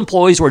 Those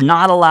employees were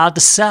not allowed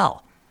to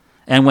sell.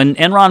 And when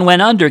Enron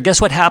went under,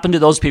 guess what happened to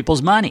those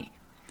people's money?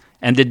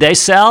 And did they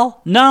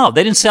sell? No,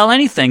 they didn't sell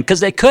anything because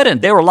they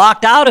couldn't. They were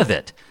locked out of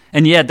it.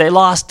 And yet they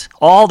lost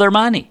all their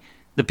money,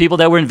 the people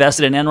that were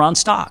invested in Enron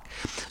stock.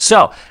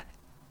 So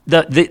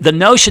the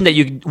notion that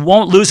you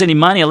won't lose any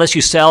money unless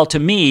you sell, to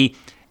me,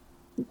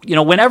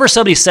 whenever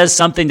somebody says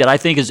something that I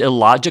think is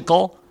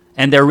illogical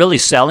and they're really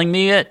selling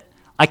me it,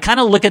 I kind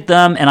of look at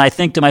them and I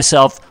think to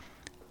myself,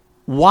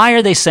 why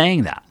are they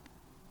saying that?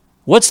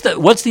 What's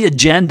the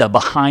agenda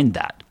behind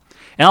that?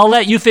 And I'll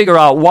let you figure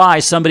out why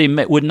somebody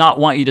would not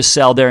want you to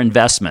sell their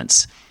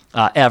investments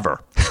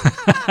ever.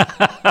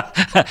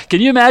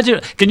 Can you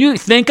imagine? Can you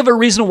think of a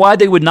reason why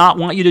they would not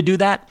want you to do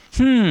that?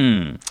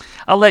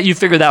 I'll let you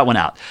figure that one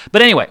out.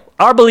 But anyway,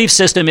 our belief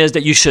system is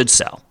that you should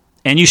sell.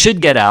 And you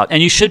should get out,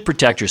 and you should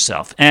protect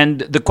yourself. And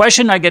the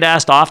question I get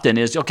asked often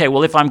is, okay,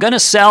 well, if I'm going to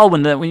sell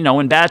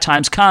when bad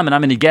times come and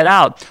I'm going to get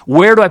out,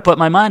 where do I put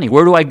my money?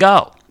 Where do I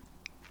go?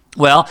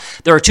 Well,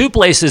 there are two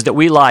places that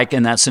we like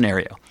in that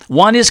scenario.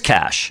 One is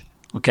cash.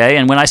 Okay,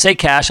 and when I say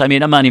cash, I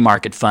mean a money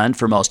market fund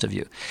for most of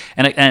you.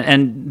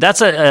 And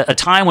that's a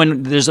time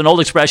when there's an old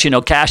expression,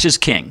 cash is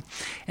king.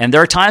 And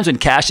there are times when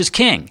cash is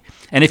king.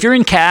 And if you're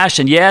in cash,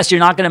 and yes, you're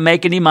not going to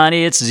make any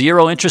money, it's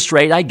zero interest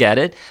rate, I get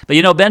it. But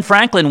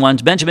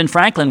Benjamin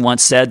Franklin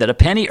once said that a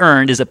penny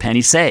earned is a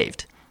penny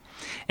saved.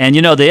 And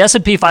the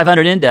S&P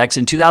 500 index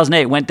in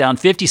 2008 went down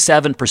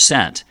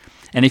 57%.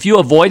 And if you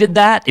avoided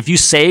that, if you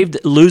saved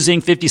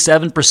losing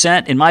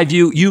 57%, in my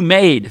view, you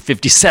made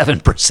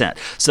 57%.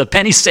 So a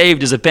penny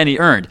saved is a penny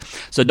earned.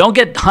 So don't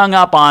get hung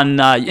up on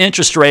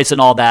interest rates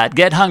and all that.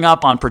 Get hung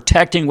up on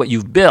protecting what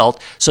you've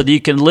built so that you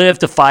can live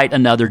to fight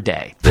another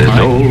day. There's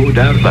no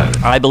doubt about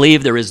it. I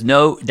believe there is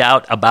no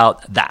doubt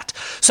about that.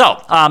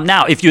 So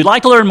now, if you'd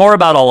like to learn more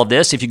about all of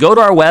this, if you go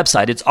to our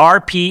website, it's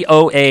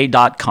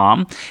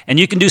rpoa.com, and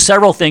you can do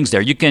several things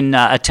there. You can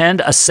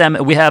attend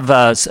we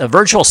have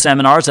virtual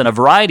seminars on a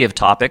variety of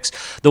topics.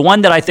 The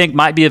one that I think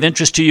might be of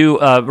interest to you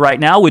right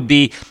now would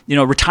be,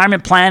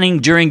 retirement planning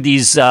during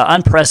these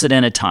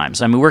unprecedented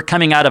times. I mean, we're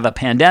coming out of a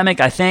pandemic,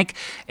 I think,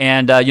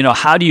 and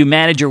how do you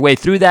manage your way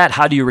through that?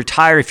 How do you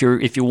retire if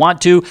you want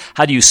to?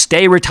 How do you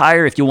stay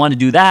retired if you want to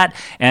do that?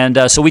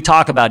 And so we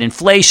talk about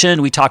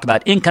inflation, we talk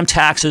about income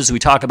taxes, we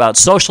talk about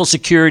Social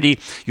Security,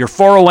 your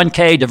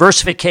 401k,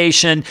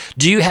 diversification.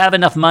 Do you have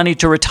enough money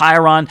to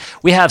retire on?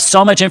 We have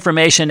so much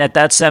information at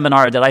that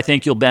seminar that I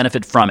think you'll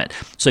benefit from it.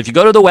 So if you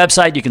go to the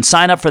website, you can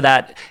sign up for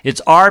that.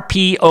 It's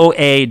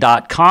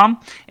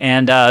rpoa.com,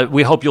 and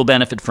we hope you'll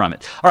benefit from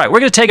it. All right, we're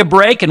going to take a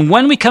break, and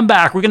when we come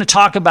back, we're going to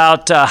talk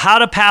about how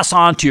to pass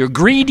on to your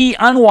greedy,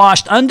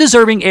 unwashed,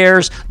 undeserving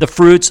heirs the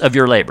fruits of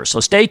your labor.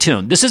 So stay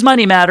tuned. This is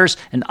Money Matters,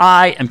 and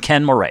I am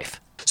Ken Moraif.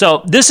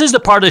 So this is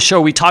the part of the show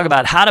where we talk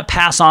about how to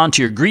pass on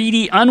to your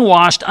greedy,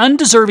 unwashed,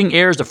 undeserving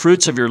heirs the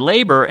fruits of your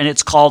labor, and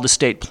it's called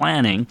estate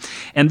planning.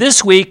 And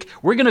this week,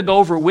 we're going to go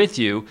over with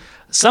you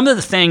some of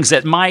the things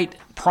that might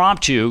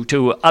prompt you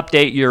to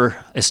update your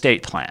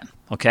estate plan,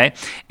 okay?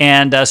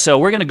 And so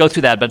we're going to go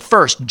through that. But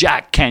first,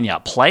 Jack, can you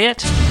play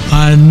it?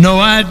 I know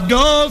I'd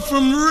go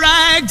from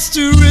rags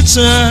to riches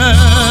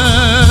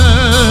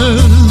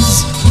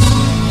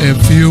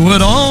if you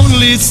would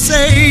only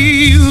say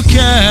you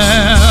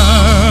care.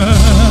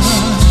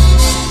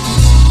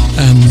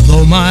 And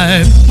though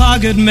my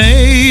pocket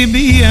may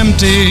be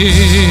empty,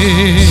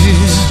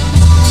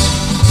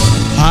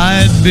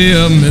 I'd be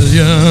a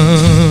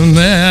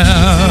millionaire.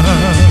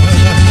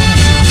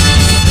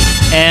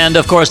 And,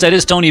 of course, that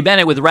is Tony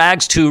Bennett with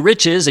Rags to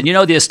Riches. And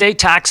the estate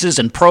taxes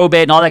and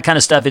probate and all that kind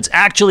of stuff, it's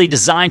actually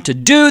designed to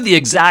do the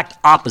exact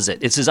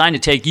opposite. It's designed to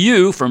take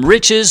you from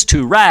riches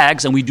to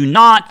rags, and we do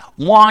not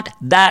want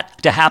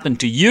that to happen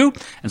to you.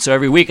 And so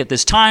every week at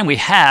this time, we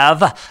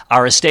have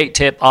our estate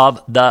tip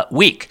of the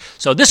week.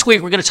 So this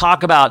week, we're going to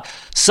talk about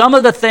some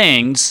of the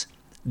things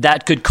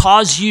that could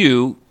cause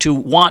you to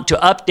want to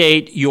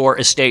update your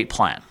estate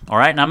plan. All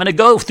right, and I'm going to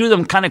go through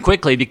them kind of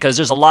quickly because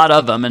there's a lot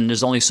of them and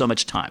there's only so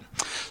much time.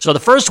 So the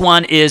first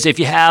one is if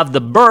you have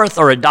the birth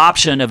or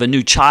adoption of a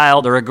new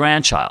child or a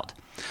grandchild,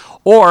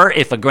 or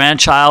if a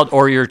grandchild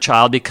or your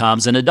child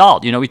becomes an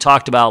adult. We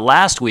talked about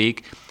last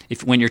week,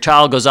 when your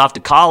child goes off to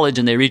college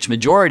and they reach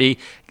majority,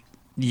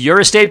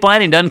 your estate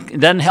planning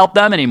doesn't help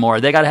them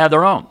anymore. They got to have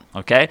their own,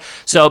 okay?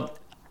 So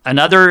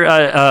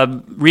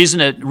another reason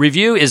to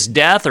review is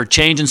death or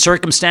change in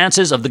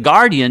circumstances of the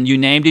guardian you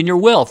named in your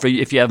will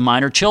if you have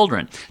minor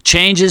children.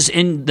 Changes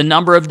in the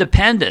number of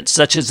dependents,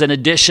 such as an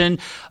addition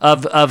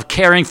of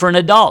caring for an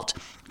adult.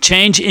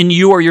 Change in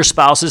you or your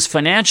spouse's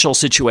financial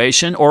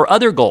situation or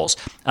other goals.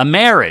 A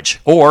marriage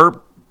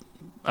or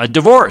a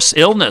divorce,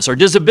 illness, or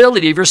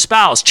disability of your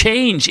spouse.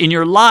 Change in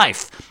your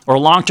life or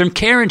long-term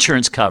care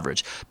insurance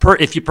coverage.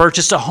 If you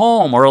purchased a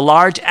home or a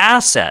large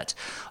asset.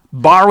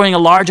 Borrowing a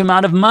large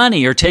amount of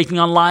money or taking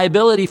on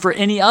liability for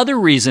any other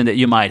reason that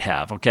you might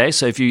have, okay?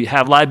 So if you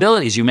have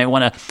liabilities, you may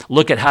want to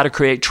look at how to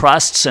create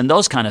trusts and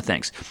those kind of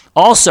things.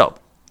 Also,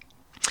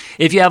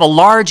 if you have a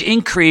large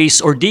increase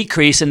or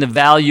decrease in the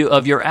value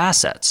of your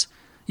assets.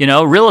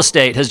 Real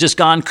estate has just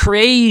gone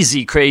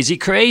crazy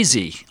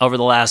over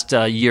the last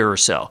year or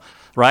so.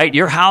 right?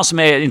 Your house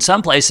may, in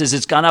some places,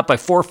 it's gone up by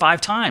 4 or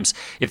 5 times.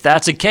 If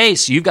that's the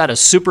case, you've got a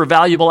super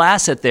valuable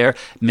asset there.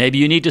 Maybe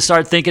you need to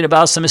start thinking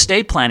about some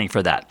estate planning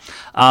for that.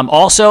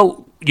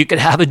 Also, you could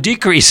have a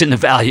decrease in the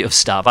value of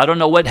stuff. I don't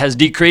know what has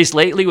decreased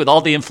lately with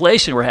all the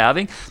inflation we're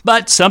having,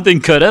 but something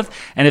could have.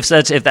 And if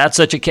that's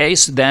such a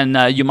case, then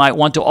you might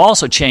want to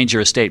also change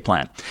your estate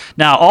plan.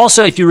 Now,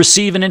 also, if you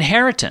receive an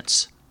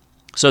inheritance,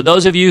 so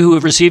those of you who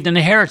have received an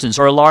inheritance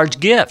or a large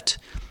gift,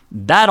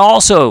 that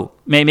also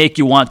may make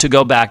you want to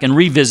go back and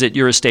revisit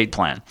your estate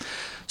plan.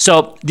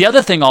 So the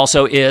other thing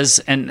also is,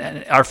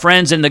 and our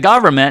friends in the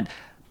government,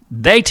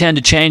 they tend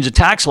to change the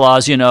tax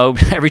laws,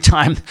 every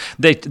time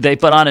they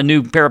put on a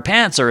new pair of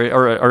pants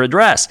or a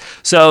dress.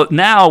 So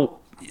now,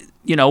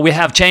 we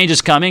have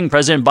changes coming.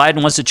 President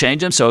Biden wants to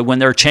change them. So when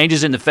there are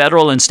changes in the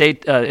federal and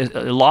state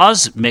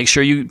laws, make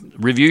sure you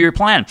review your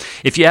plan.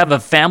 If you have a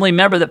family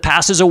member that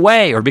passes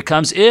away or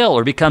becomes ill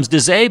or becomes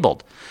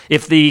disabled,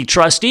 if the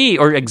trustee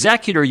or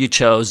executor you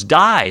chose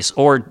dies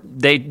or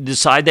they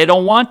decide they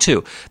don't want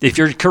to, if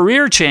your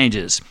career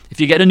changes,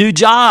 if you get a new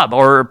job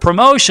or a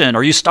promotion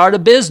or you start a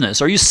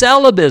business or you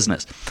sell a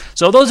business.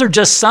 So those are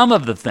just some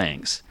of the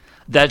things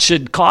that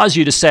should cause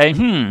you to say,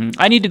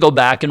 I need to go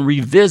back and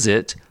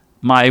revisit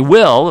my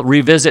will,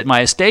 revisit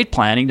my estate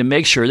planning to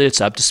make sure that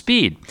it's up to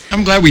speed.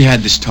 I'm glad we had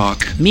this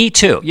talk. Me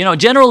too.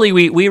 Generally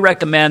we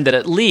recommend that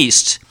at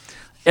least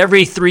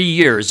every 3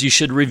 years you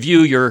should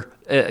review your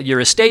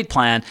estate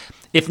plan.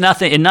 If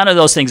nothing, and none of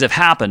those things have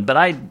happened, but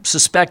I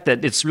suspect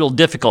that it's real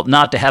difficult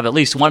not to have at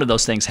least one of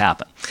those things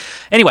happen.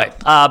 Anyway,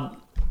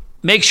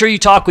 make sure you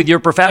talk with your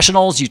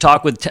professionals. You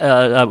talk with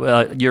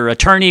your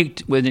attorney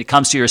when it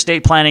comes to your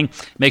estate planning.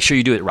 Make sure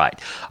you do it right.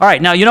 All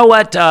right. Now, you know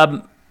what?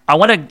 I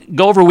want to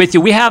go over with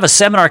you. We have a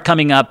seminar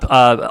coming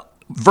up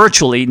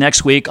virtually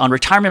next week on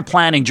retirement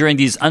planning during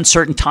these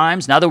uncertain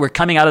times. Now that we're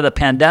coming out of the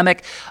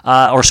pandemic,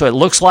 or so it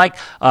looks like,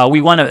 we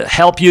want to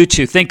help you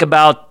to think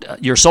about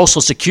your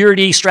Social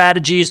Security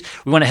strategies.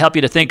 We want to help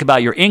you to think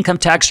about your income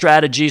tax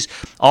strategies.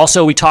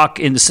 Also, we talk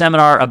in the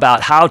seminar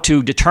about how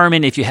to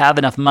determine if you have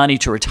enough money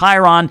to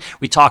retire on.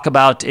 We talk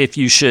about if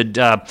you should,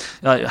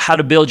 how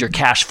to build your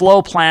cash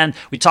flow plan.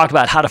 We talk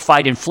about how to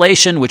fight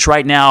inflation, which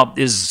right now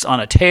is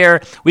on a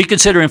tear. We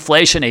consider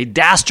inflation a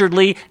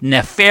dastardly,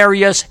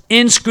 nefarious,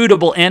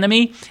 inscrutable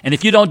enemy, and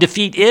if you don't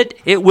defeat it,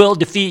 it will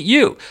defeat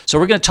you. So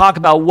we're going to talk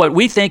about what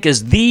we think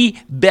is the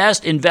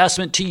best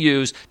investment to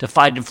use to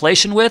fight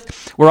inflation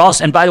with. We're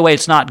also, and by the way,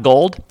 it's not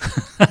gold.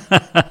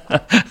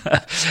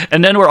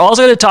 And then we're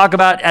also going to talk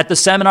about at the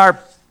seminar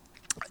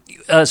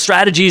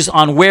strategies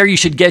on where you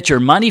should get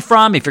your money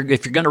from if you're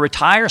going to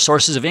retire,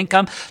 sources of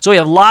income. So we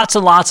have lots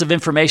and lots of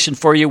information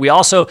for you. We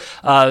also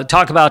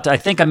talk about, I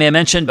think I may have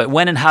mentioned, but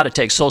when and how to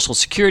take Social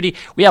Security.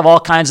 We have all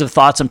kinds of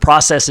thoughts and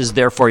processes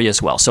there for you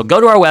as well. So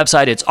go to our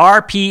website. It's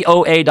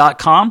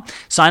rpoa.com.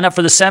 Sign up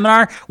for the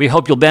seminar. We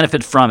hope you'll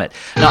benefit from it.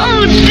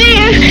 Now, oh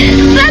dear,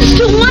 that's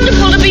too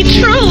wonderful to be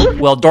true.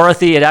 Well,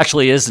 Dorothy, it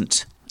actually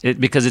isn't,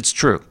 because it's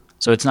true.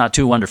 So it's not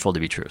too wonderful to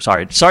be true.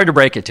 Sorry to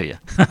break it to you.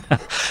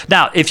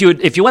 Now, if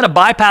you want to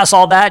bypass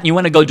all that and you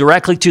want to go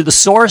directly to the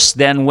source,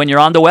 then when you're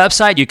on the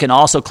website, you can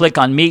also click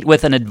on Meet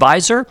with an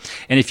Advisor.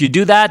 And if you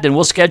do that, then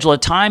we'll schedule a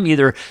time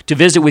either to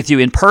visit with you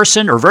in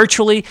person or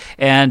virtually,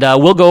 and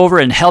we'll go over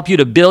and help you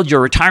to build your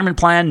retirement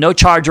plan, no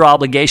charge or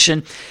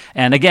obligation.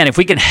 And again, if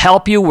we can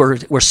help you,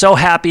 we're so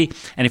happy.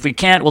 And if we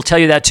can't, we'll tell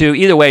you that too.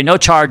 Either way, no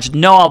charge,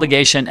 no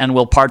obligation, and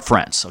we'll part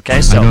friends.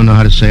 Okay? So I don't know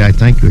how to say I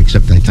thank you,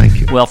 except I thank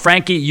you. Well,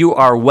 Frankie, you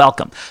are welcome.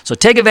 So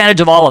take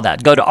advantage of all of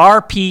that. Go to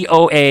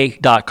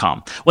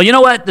rpoa.com. Well, you know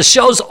what? The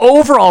show's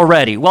over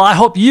already. Well, I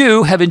hope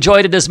you have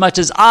enjoyed it as much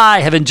as I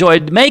have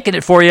enjoyed making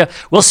it for you.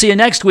 We'll see you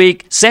next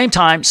week. Same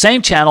time,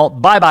 same channel.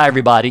 Bye-bye,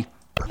 everybody.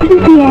 This is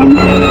the end.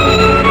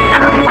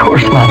 Of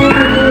course not.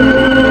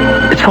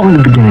 It's only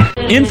the beginning.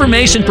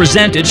 Information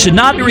presented should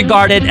not be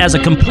regarded as a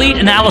complete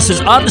analysis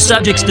of the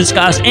subjects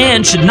discussed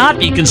and should not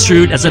be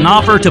construed as an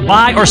offer to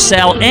buy or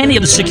sell any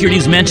of the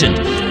securities mentioned.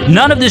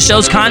 None of this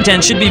show's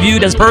content should be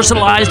viewed as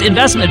personalized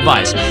investment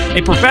advice.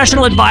 A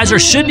professional advisor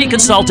should be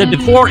consulted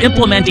before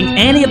implementing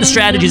any of the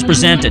strategies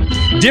presented.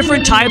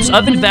 Different types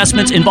of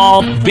investments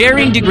involve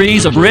varying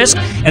degrees of risk,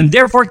 and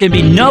therefore can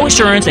be no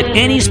assurance that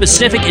any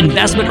specific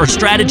investment or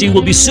strategy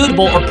will be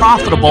suitable or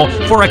profitable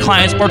for a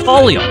client's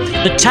portfolio.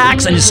 The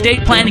tax and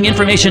estate planning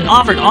information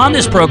offered on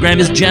this program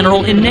is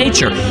general in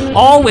nature.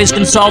 Always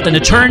consult an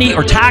attorney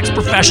or tax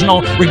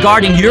professional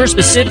regarding your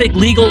specific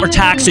legal or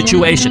tax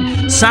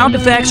situation. Sound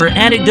effects or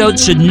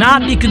anecdotes should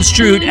not be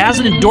construed as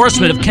an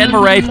endorsement of Ken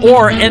Moraif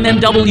or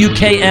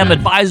MMWKM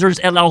Advisors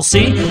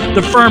LLC.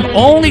 The firm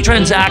only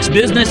transacts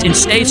business in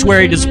states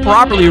where it is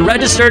properly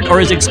registered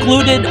or is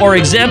excluded or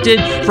exempted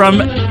from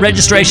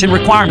registration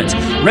requirements.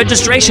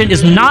 Registration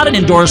is not an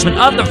endorsement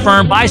of the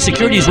firm by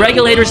securities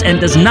regulators and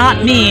does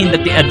not mean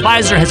that the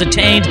advisor has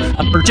attained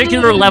a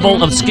particular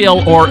level of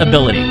skill or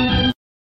ability.